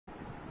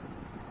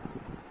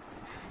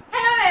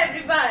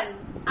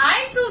everyone,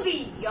 I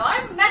Subi,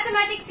 your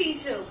mathematics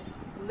teacher.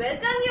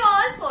 Welcome you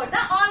all for the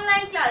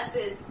online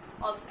classes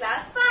of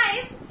class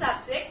 5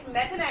 subject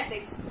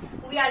mathematics.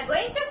 We are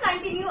going to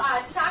continue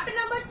our chapter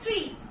number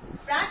 3,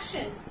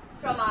 fractions,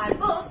 from our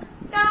book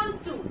term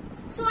 2.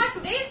 So our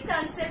today's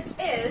concept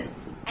is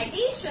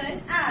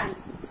addition and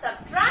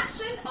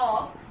subtraction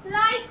of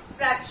like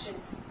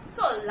fractions.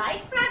 So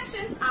like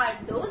fractions are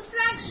those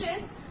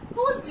fractions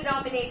whose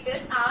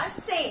denominators are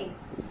same.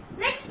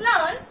 Let's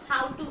learn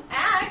how to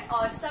add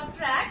or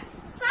subtract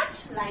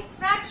such like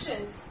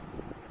fractions.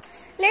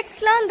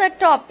 Let's learn the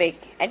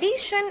topic,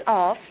 addition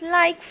of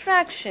like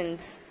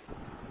fractions.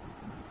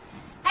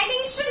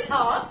 Addition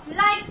of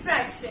like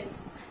fractions.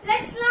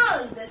 Let's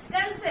learn this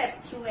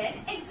concept through an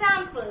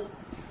example.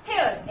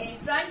 Here in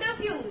front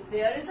of you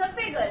there is a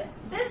figure.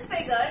 This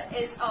figure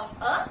is of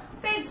a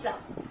pizza.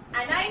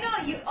 And I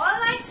know you all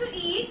like to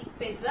eat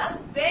pizza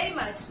very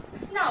much.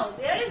 Now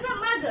there is a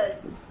mother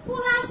who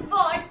has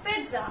bought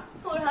pizza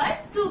for her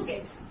 2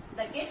 kids.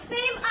 The kids'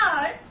 name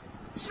are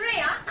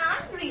Shreya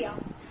and Riya.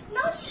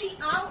 Now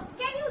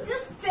can you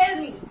just tell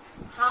me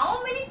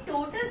how many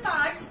total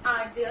parts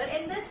are there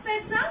in this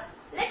pizza?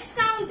 Let's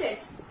count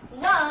it.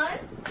 1,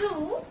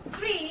 2,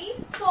 3,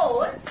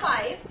 4,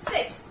 5,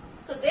 6.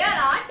 So there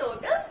are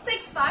total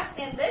 6 parts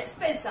in this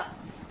pizza.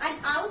 And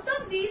out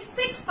of these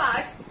 6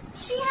 parts,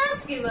 she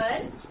has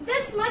given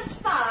this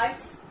much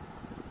parts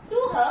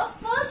to her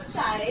first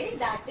child,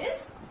 that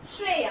is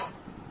Shreya.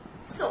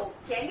 So,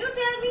 can you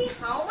tell me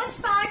how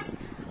much parts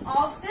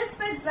of this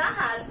pizza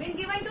has been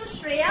given to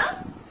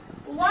Shreya?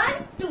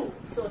 1, 2.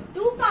 So,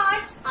 2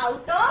 parts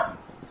out of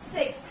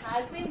 6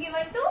 has been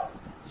given to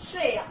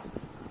Shreya.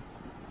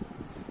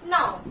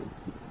 Now,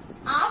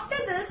 after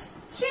this,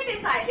 she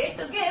decided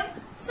to give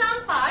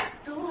some part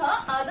to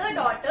her other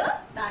daughter,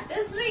 that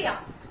is Riya.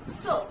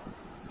 So,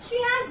 she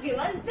has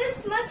given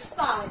this much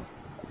part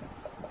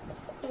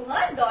to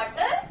her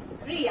daughter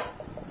Riya.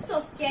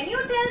 So, can you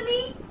tell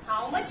me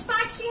how much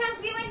part she has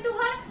given to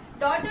her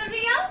daughter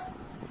Riya?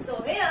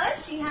 So, here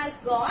she has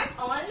got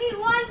only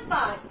 1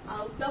 part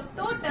out of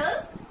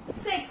total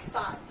 6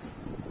 parts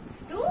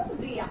to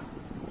Riya.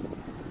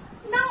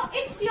 Now,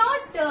 it's your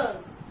turn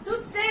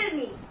to tell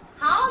me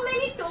how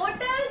many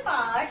total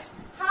parts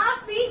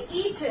have been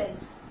eaten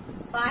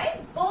by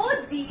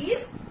both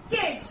these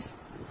kids.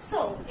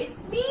 So, it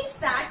means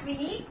that we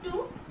need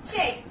to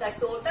check the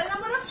total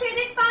number of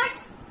shaded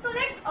parts. So,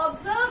 let's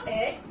observe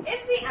it.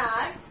 If we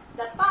add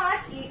the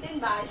parts eaten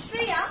by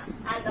Shreya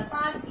and the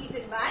parts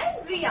eaten by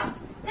Riya.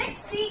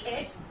 Let's see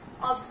it.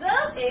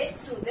 Observe it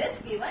through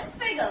this given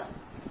figure.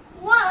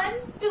 1,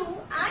 2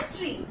 and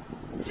 3.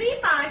 3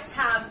 parts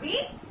have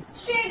been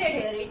shaded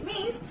here. It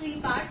means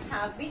 3 parts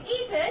have been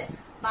eaten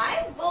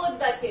by both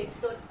the kids.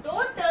 So,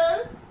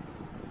 total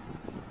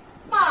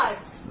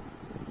parts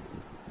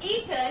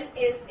eaten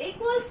is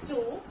equals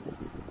to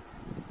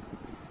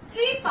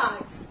 3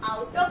 parts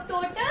out of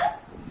total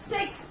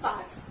 6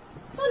 parts.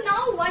 So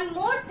now one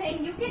more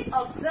thing you can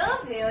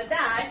observe here,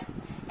 that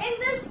in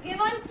this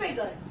given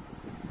figure,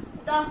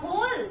 the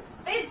whole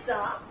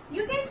pizza,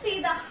 you can see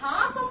the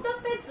half of the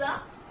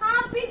pizza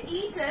have been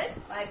eaten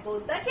by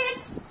both the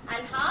kids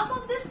and half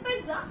of this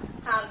pizza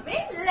have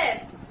been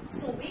left.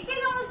 So we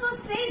can also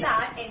say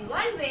that in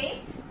one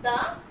way the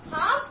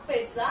half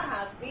pizza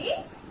have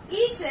been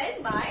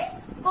eaten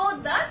by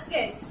both the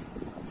kids.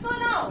 So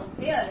now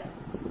here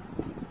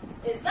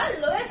is the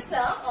lowest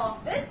term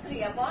of this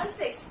 3 upon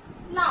 6.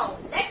 Now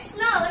let's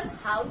learn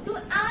how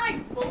to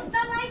add both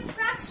the like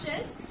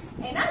fractions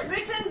in a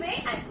written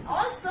way and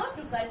also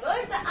to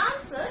convert the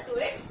answer to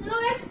its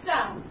lowest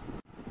term.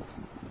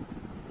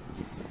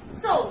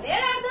 So here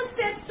are the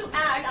steps to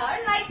add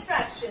our like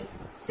fractions.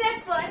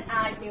 Step 1,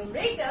 add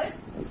numerators.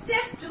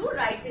 Step 2,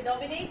 write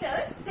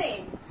denominator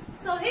same.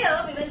 So here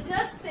we will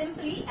just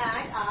simply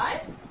add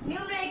our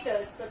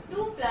numerators. So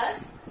 2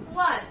 plus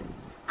 1.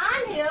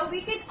 And here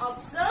we can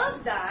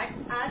observe that,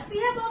 as we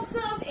have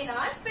observed in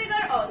our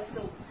figure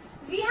also,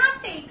 we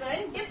have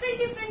taken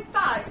different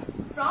parts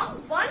from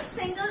one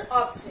single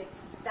object.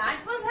 That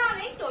was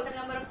having total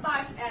number of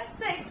parts as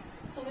 6.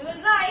 So we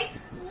will write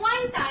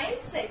 1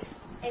 times 6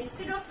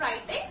 instead of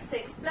writing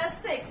 6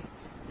 plus 6.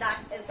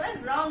 That is a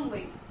wrong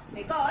way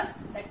because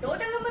the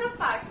total number of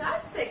parts are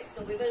 6.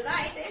 So we will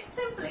write it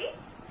simply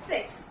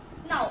 6.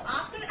 Now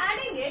after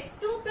adding it,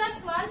 2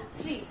 plus 1,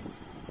 3.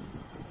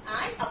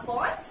 And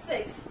upon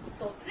 6.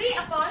 So 3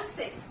 upon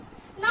 6.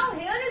 Now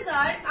here is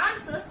our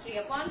answer 3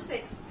 upon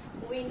 6.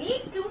 We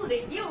need to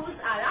reduce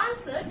our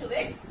answer to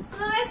its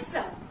lowest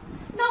term.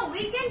 Now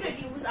we can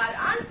reduce our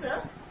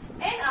answer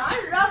in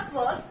our rough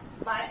work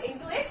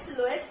into its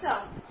lowest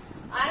term.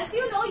 As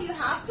you know, you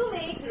have to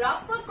make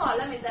rough work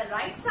column in the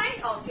right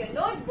side of your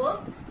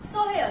notebook.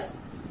 So here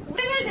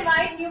we will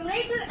divide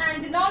numerator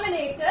and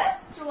denominator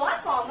through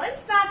a common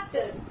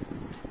factor.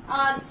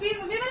 We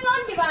will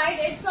not divide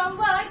it from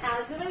 1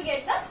 as we will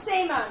get the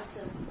same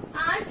answer.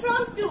 And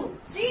from 2,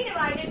 3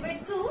 divided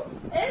with 2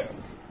 is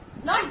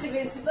not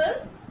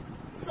divisible.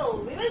 So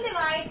we will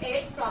divide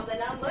it from the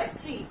number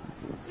 3.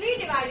 3 3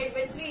 divided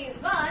by 3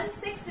 is 1,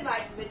 6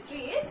 divided by 3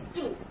 is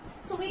 2.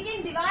 So we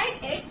can divide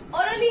it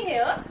orally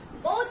here,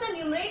 both the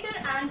numerator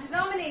and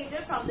denominator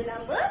from the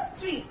number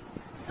 3.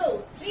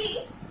 So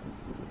 3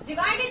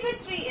 divided by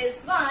 3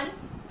 is 1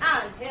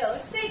 and here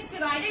 6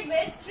 divided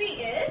by 3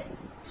 is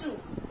 2.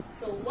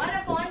 So 1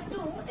 upon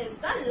 2 is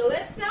the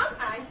lowest term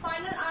and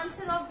final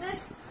answer of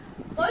this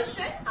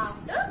question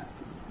after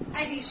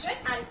addition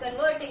and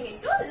converting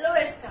into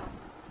lowest term.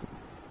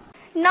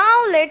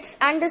 Now let's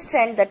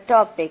understand the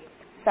topic,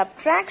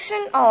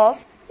 subtraction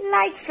of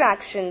like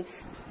fractions.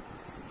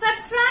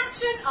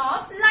 Subtraction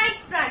of like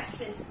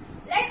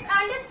fractions. Let's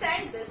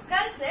understand this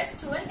concept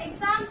through an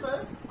example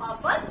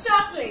of a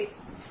chocolate.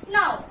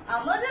 Now,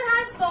 our mother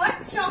has got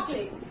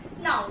chocolate.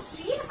 Now,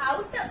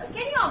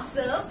 can you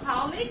observe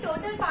how many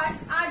total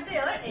parts are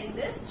there in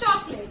this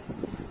chocolate?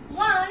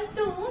 1,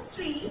 2,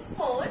 3,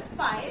 4,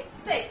 5,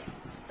 6.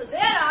 So,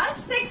 there are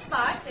 6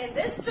 parts in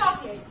this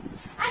chocolate.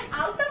 And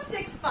out of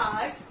 6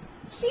 parts,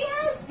 she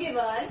has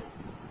given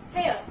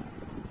here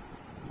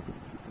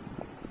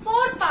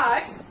 4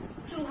 parts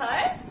to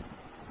her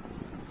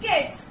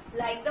kids.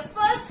 Like the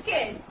first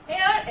kid,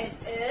 here it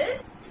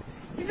is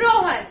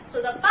Rohan.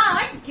 So the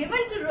part given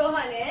to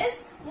Rohan is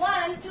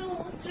 1, 2,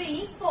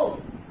 3, 4.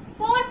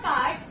 4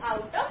 parts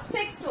out of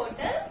 6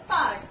 total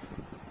parts.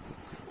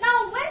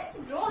 Now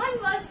when Rohan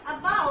was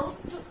about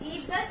to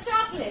eat the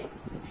chocolate,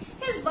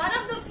 one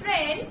of the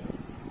friend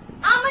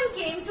Aman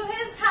came to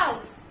his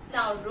house.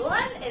 Now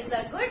Rohan is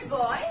a good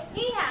boy.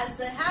 He has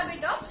the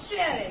habit of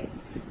sharing.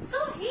 So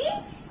he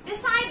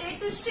decided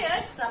to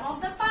share some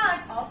of the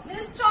part of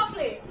his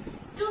chocolate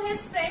to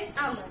his friend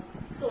Aman.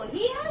 So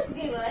he has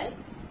given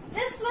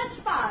this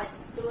much part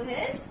to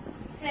his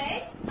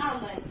friend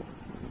Aman.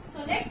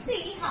 So let's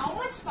see how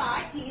much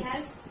part he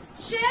has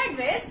shared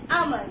with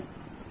Aman.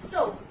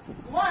 So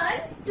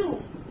 1, 2.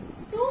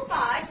 2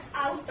 parts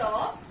out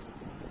of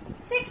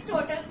 6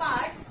 total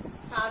parts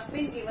have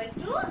been given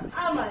to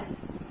Aman.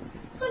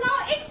 So now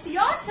it's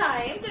your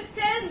time to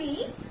tell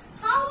me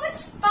how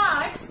much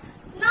parts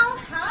now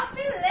have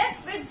been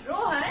left with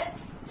Rohan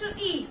to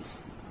eat.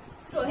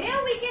 So here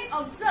we can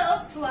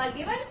observe through our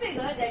given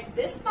figure that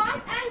this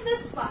part and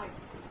this part.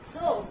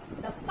 So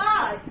the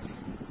parts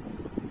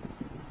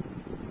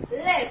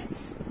left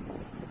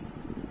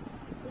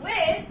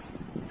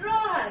with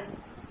Rohan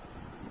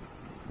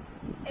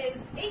is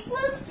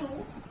equals to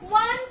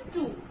 1,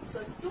 2. So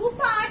 2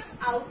 parts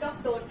out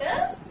of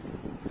total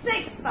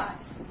 6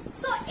 parts.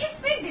 So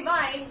if we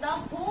divide the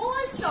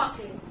whole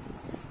chocolate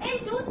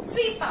into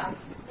 3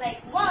 parts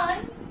like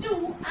 1,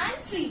 2 and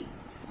 3.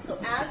 So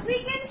as we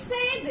can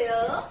say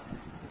there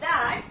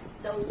that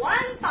the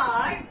 1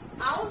 part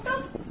out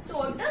of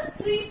total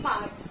 3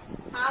 parts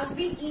have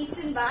been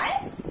eaten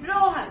by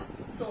Rohan.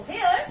 So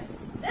here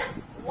this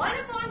 1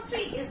 upon 3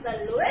 is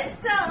the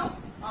lowest term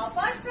of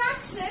our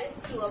fraction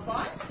 2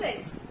 upon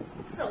 6.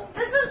 So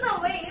this is the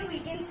way we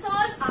can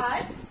solve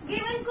our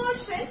given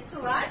questions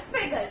through our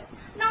figure.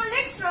 Now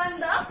let's run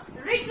the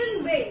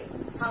written way.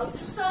 How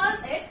to solve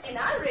it in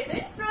our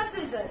written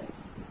procedure.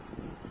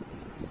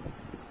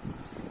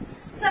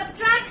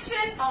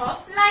 Subtraction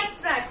of like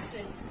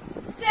fractions.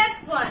 Step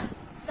 1.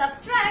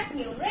 Subtract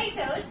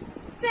numerators.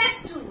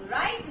 Step 2.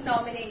 Write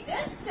denominator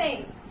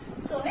same.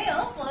 So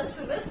here first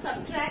we will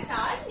subtract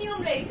our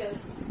numerators.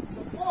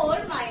 So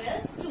 4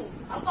 minus 2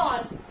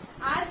 upon.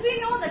 As we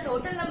know the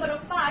total number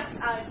of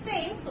parts are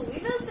same, so we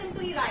will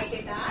simply write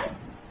it as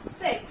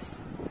 6.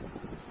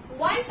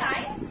 1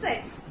 times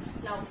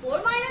 6. Now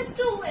 4 minus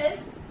 2 is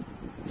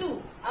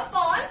 2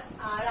 upon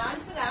our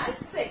answer as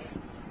 6.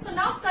 So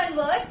now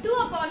convert 2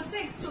 upon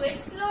 6 to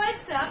its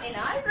lowest term in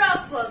our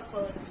rough work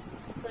first.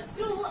 So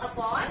 2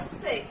 upon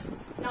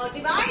 6. Now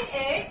divide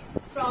it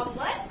from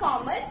one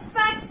common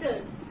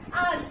factor.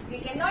 As we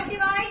cannot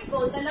divide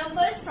both the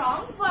numbers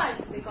from 1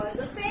 because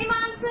the same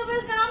answer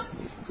will come.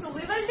 So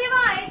we will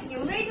divide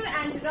numerator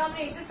and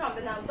denominator from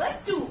the number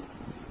 2.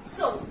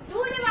 So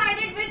 2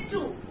 divided with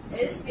 2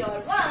 is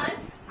your 1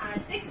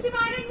 and 6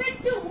 divided with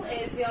 2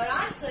 is your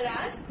answer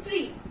as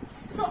 3.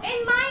 So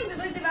in mind we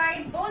will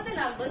divide both the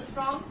numbers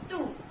from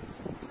 2.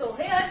 So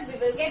here we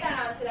will get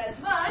our answer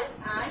as 1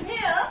 and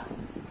here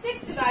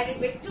 6 divided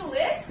with 2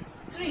 is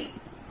 3.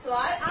 So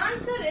our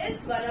answer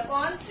is 1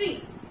 upon 3.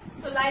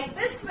 So like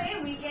this way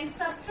we can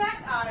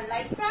subtract our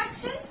like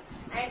fractions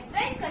and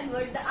then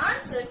convert the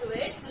answer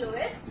to its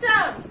lowest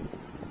term.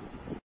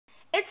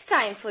 It's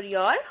time for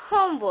your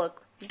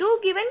homework. Do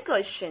given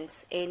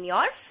questions in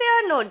your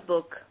fair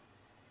notebook.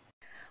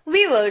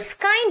 Viewers,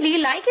 kindly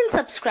like and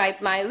subscribe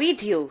my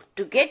video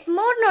to get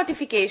more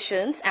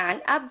notifications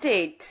and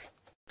updates.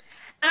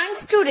 And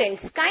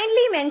students,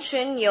 kindly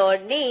mention your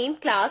name,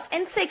 class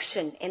and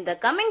section in the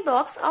comment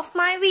box of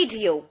my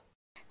video.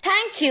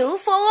 Thank you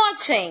for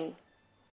watching.